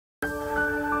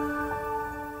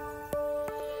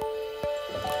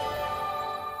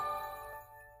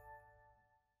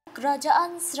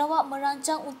Kerajaan Sarawak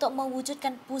merancang untuk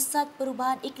mewujudkan Pusat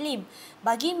Perubahan Iklim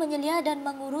bagi menyelia dan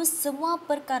mengurus semua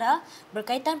perkara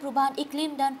berkaitan perubahan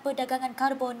iklim dan perdagangan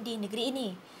karbon di negeri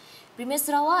ini. Premier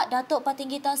Sarawak, Datuk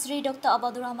Patinggi Tan Sri Dr.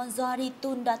 Abdul Rahman Zohari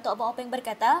Tun Datuk Abang Openg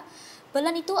berkata,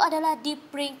 pelan itu adalah di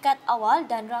peringkat awal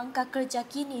dan rangka kerja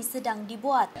kini sedang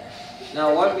dibuat.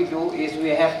 Now what we do is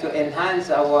we have to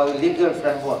enhance our legal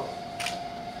framework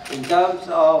in terms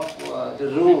of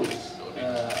the rules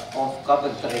of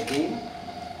carbon trading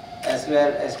as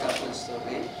well as carbon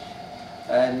storage,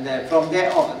 and from there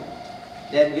on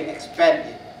then we expand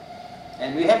it,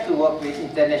 and we have to work with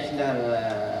international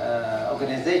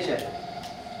organizations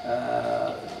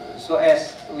so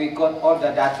as we got all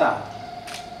the data.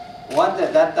 Once the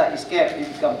data is kept, it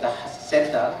becomes the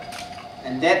center,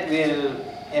 and that will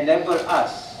enable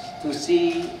us to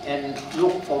see and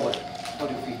look forward for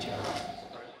the future.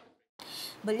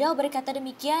 Beliau berkata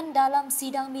demikian dalam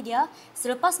sidang media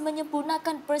selepas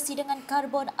menyempurnakan persidangan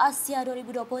karbon Asia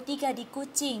 2023 di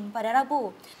Kuching pada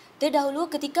Rabu. Terdahulu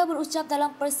ketika berucap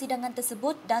dalam persidangan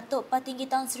tersebut, Datuk Patinggi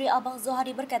Tan Sri Abang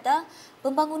Zohari berkata,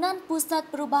 pembangunan Pusat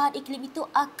Perubahan Iklim itu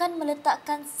akan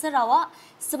meletakkan Sarawak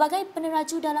sebagai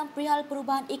peneraju dalam perihal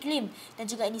perubahan iklim dan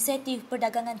juga inisiatif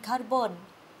perdagangan karbon.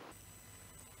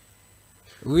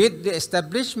 With the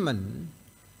establishment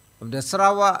of the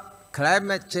Sarawak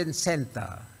Climate Change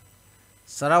Center,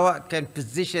 Sarawak can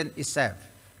position itself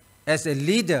as a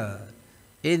leader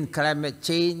in climate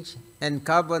change and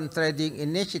carbon trading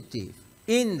initiative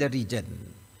in the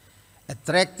region,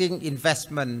 attracting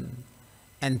investment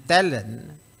and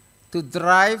talent to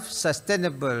drive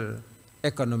sustainable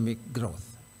economic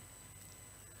growth.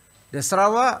 The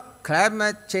Sarawak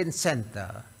Climate Change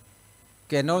Center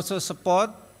can also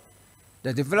support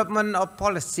the development of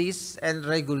policies and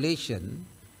regulation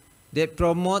that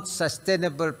promote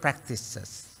sustainable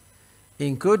practices,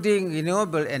 including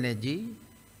renewable energy,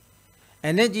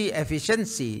 energy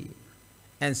efficiency,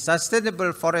 and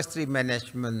sustainable forestry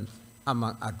management,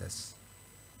 among others.